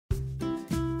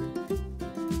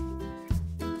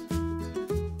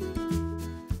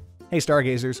Hey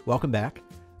Stargazers, welcome back.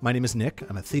 My name is Nick.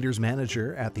 I'm a theaters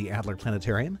manager at the Adler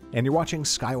Planetarium, and you're watching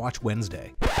Skywatch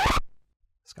Wednesday.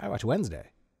 Skywatch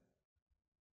Wednesday.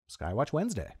 Skywatch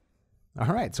Wednesday.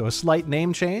 All right, so a slight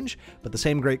name change, but the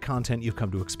same great content you've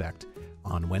come to expect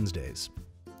on Wednesdays.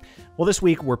 Well, this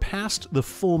week we're past the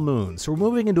full moon, so we're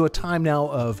moving into a time now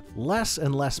of less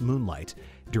and less moonlight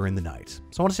during the night.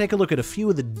 So I want to take a look at a few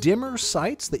of the dimmer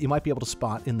sights that you might be able to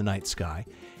spot in the night sky,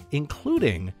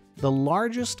 including the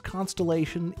largest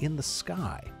constellation in the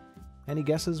sky. Any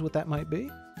guesses what that might be?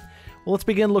 Well, let's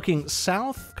begin looking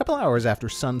south a couple hours after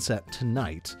sunset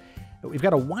tonight. We've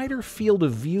got a wider field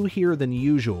of view here than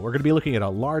usual. We're going to be looking at a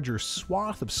larger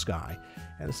swath of sky,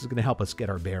 and this is going to help us get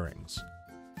our bearings.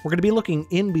 We're going to be looking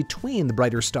in between the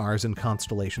brighter stars and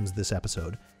constellations this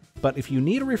episode, but if you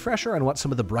need a refresher on what some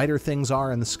of the brighter things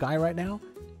are in the sky right now,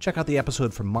 check out the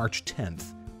episode from March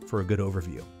 10th for a good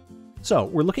overview. So,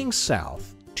 we're looking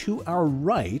south. To our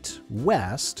right,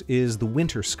 west, is the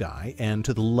winter sky, and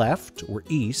to the left, or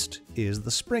east, is the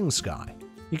spring sky.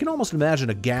 You can almost imagine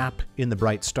a gap in the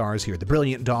bright stars here, the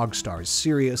brilliant dog stars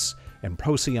Sirius and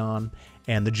Procyon,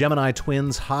 and the Gemini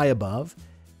twins high above,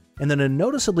 and then a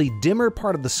noticeably dimmer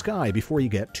part of the sky before you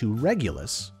get to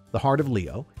Regulus, the heart of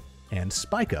Leo, and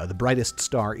Spica, the brightest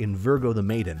star in Virgo the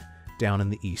Maiden, down in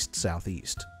the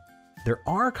east-southeast. There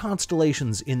are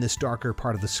constellations in this darker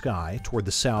part of the sky toward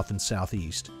the south and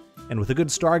southeast, and with a good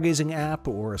stargazing app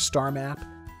or a star map,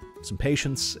 some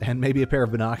patience, and maybe a pair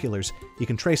of binoculars, you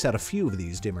can trace out a few of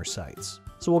these dimmer sights.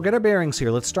 So we'll get our bearings here.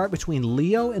 Let's start between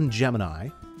Leo and Gemini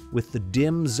with the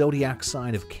dim zodiac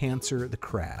sign of Cancer, the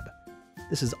crab.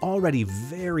 This is already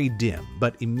very dim,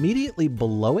 but immediately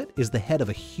below it is the head of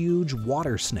a huge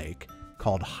water snake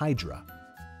called Hydra.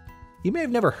 You may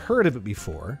have never heard of it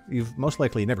before, you've most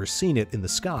likely never seen it in the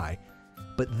sky,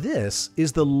 but this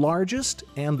is the largest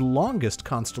and longest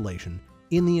constellation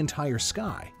in the entire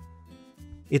sky.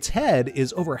 Its head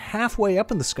is over halfway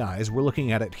up in the sky as we're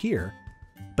looking at it here,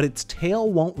 but its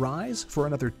tail won't rise for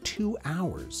another 2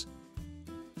 hours.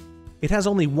 It has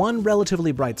only one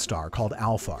relatively bright star called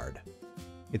Alphard.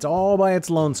 It's all by its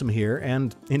lonesome here,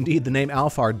 and indeed the name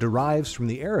Alphard derives from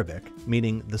the Arabic,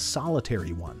 meaning the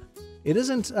solitary one. It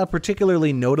isn't a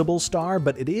particularly notable star,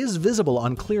 but it is visible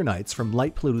on clear nights from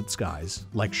light-polluted skies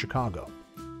like Chicago.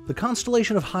 The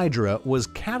constellation of Hydra was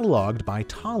cataloged by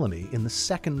Ptolemy in the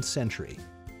 2nd century,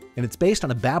 and it's based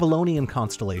on a Babylonian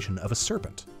constellation of a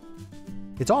serpent.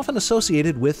 It's often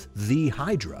associated with the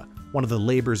Hydra, one of the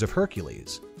labors of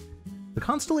Hercules. The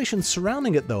constellations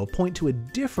surrounding it, though, point to a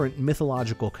different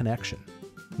mythological connection.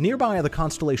 Nearby are the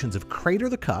constellations of Crater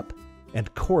the Cup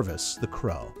and Corvus the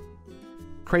Crow.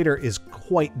 Crater is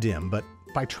quite dim, but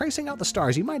by tracing out the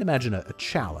stars, you might imagine a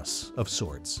chalice of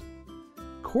sorts.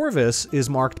 Corvus is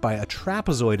marked by a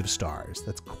trapezoid of stars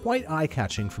that's quite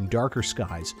eye-catching from darker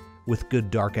skies with good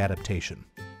dark adaptation.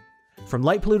 From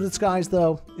light-polluted skies,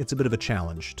 though, it's a bit of a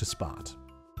challenge to spot.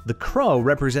 The crow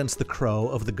represents the crow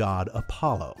of the god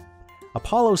Apollo.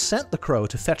 Apollo sent the crow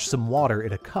to fetch some water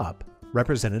in a cup,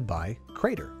 represented by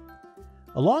Crater.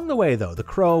 Along the way, though, the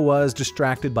crow was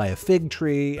distracted by a fig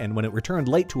tree, and when it returned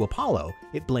late to Apollo,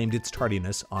 it blamed its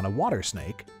tardiness on a water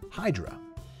snake, Hydra.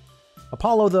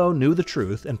 Apollo, though, knew the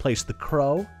truth and placed the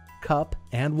crow, cup,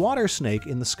 and water snake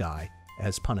in the sky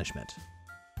as punishment.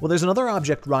 Well, there's another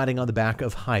object riding on the back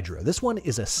of Hydra. This one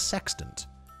is a sextant.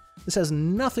 This has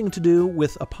nothing to do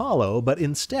with Apollo, but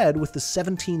instead with the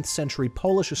 17th century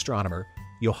Polish astronomer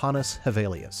Johannes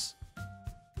Hevelius.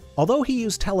 Although he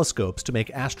used telescopes to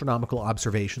make astronomical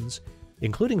observations,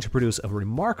 including to produce a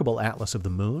remarkable atlas of the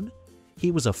moon, he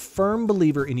was a firm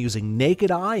believer in using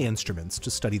naked eye instruments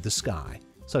to study the sky,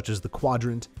 such as the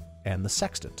quadrant and the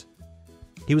sextant.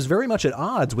 He was very much at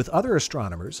odds with other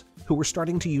astronomers who were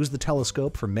starting to use the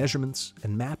telescope for measurements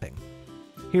and mapping.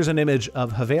 Here's an image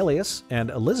of Hevelius and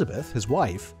Elizabeth, his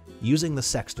wife, using the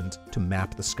sextant to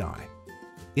map the sky.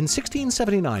 In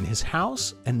 1679, his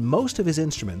house and most of his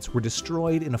instruments were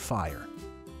destroyed in a fire,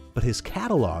 but his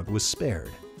catalog was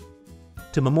spared.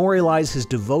 To memorialize his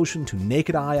devotion to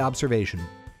naked eye observation,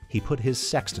 he put his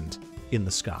sextant in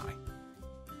the sky.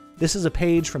 This is a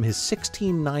page from his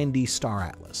 1690 Star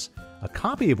Atlas, a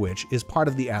copy of which is part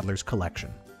of the Adler's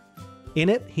collection. In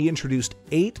it, he introduced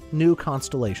 8 new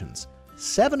constellations,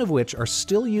 7 of which are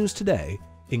still used today,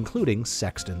 including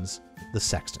Sexton's the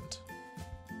Sextant.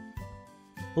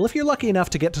 Well, if you're lucky enough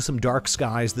to get to some dark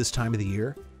skies this time of the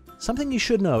year, something you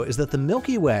should know is that the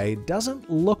Milky Way doesn't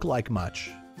look like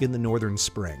much in the northern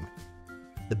spring.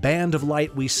 The band of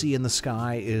light we see in the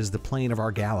sky is the plane of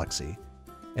our galaxy,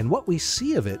 and what we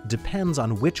see of it depends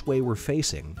on which way we're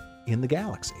facing in the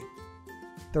galaxy.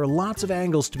 There are lots of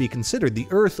angles to be considered. The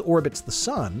Earth orbits the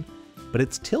Sun, but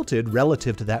it's tilted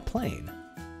relative to that plane.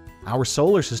 Our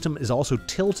solar system is also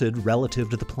tilted relative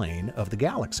to the plane of the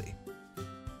galaxy.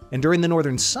 And during the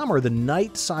northern summer, the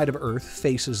night side of Earth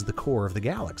faces the core of the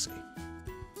galaxy.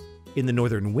 In the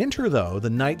northern winter, though, the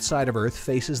night side of Earth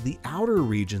faces the outer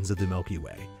regions of the Milky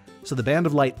Way, so the band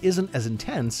of light isn't as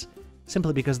intense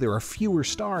simply because there are fewer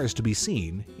stars to be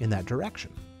seen in that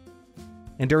direction.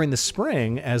 And during the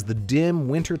spring, as the dim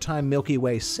wintertime Milky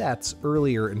Way sets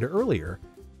earlier and earlier,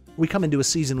 we come into a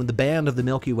season when the band of the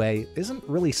Milky Way isn't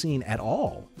really seen at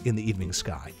all in the evening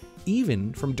sky,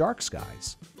 even from dark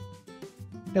skies.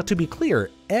 Now, to be clear,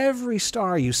 every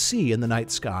star you see in the night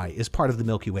sky is part of the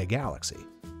Milky Way galaxy.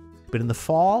 But in the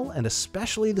fall, and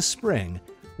especially the spring,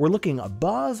 we're looking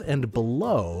above and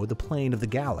below the plane of the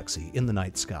galaxy in the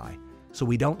night sky, so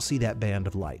we don't see that band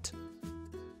of light.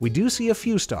 We do see a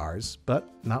few stars, but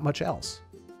not much else.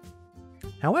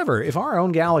 However, if our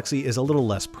own galaxy is a little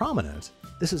less prominent,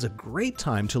 this is a great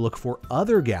time to look for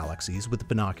other galaxies with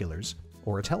binoculars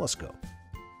or a telescope.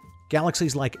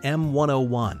 Galaxies like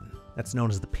M101, that's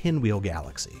known as the Pinwheel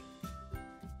Galaxy,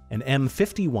 and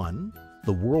M51,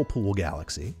 the Whirlpool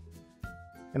Galaxy,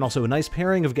 and also a nice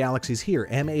pairing of galaxies here,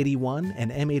 M81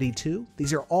 and M82.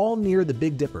 These are all near the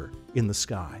Big Dipper in the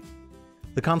sky.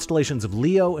 The constellations of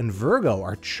Leo and Virgo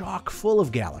are chock full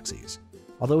of galaxies,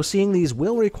 although seeing these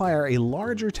will require a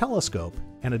larger telescope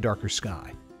and a darker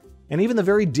sky. And even the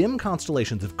very dim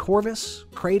constellations of Corvus,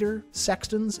 Crater,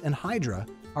 Sextans, and Hydra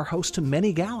are host to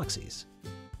many galaxies.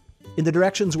 In the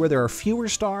directions where there are fewer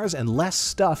stars and less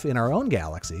stuff in our own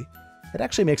galaxy, it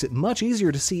actually makes it much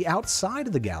easier to see outside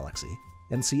of the galaxy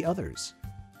and see others.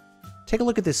 Take a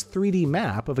look at this 3D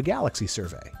map of a galaxy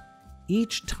survey.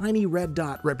 Each tiny red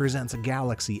dot represents a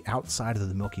galaxy outside of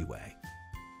the Milky Way.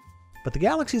 But the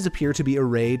galaxies appear to be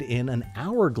arrayed in an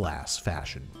hourglass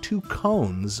fashion, two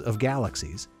cones of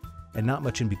galaxies, and not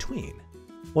much in between.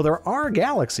 Well, there are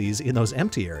galaxies in those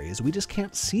empty areas, we just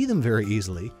can't see them very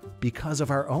easily because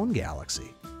of our own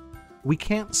galaxy. We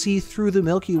can't see through the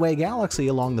Milky Way galaxy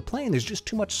along the plane, there's just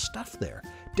too much stuff there.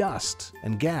 Dust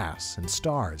and gas and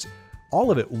stars, all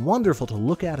of it wonderful to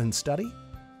look at and study,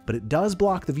 but it does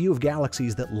block the view of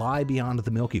galaxies that lie beyond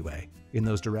the Milky Way in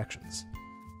those directions.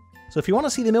 So if you want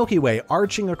to see the Milky Way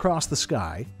arching across the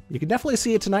sky, you can definitely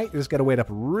see it tonight. You just got to wait up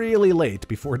really late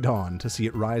before dawn to see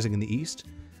it rising in the east.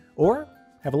 Or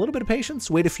have a little bit of patience,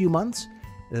 wait a few months,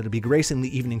 and it'll be gracing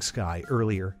the evening sky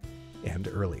earlier and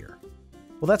earlier.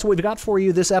 Well, that's what we've got for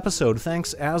you this episode.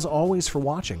 Thanks, as always, for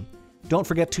watching. Don't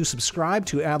forget to subscribe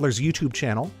to Adler's YouTube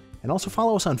channel, and also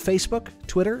follow us on Facebook,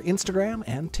 Twitter, Instagram,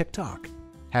 and TikTok.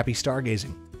 Happy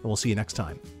stargazing, and we'll see you next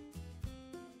time.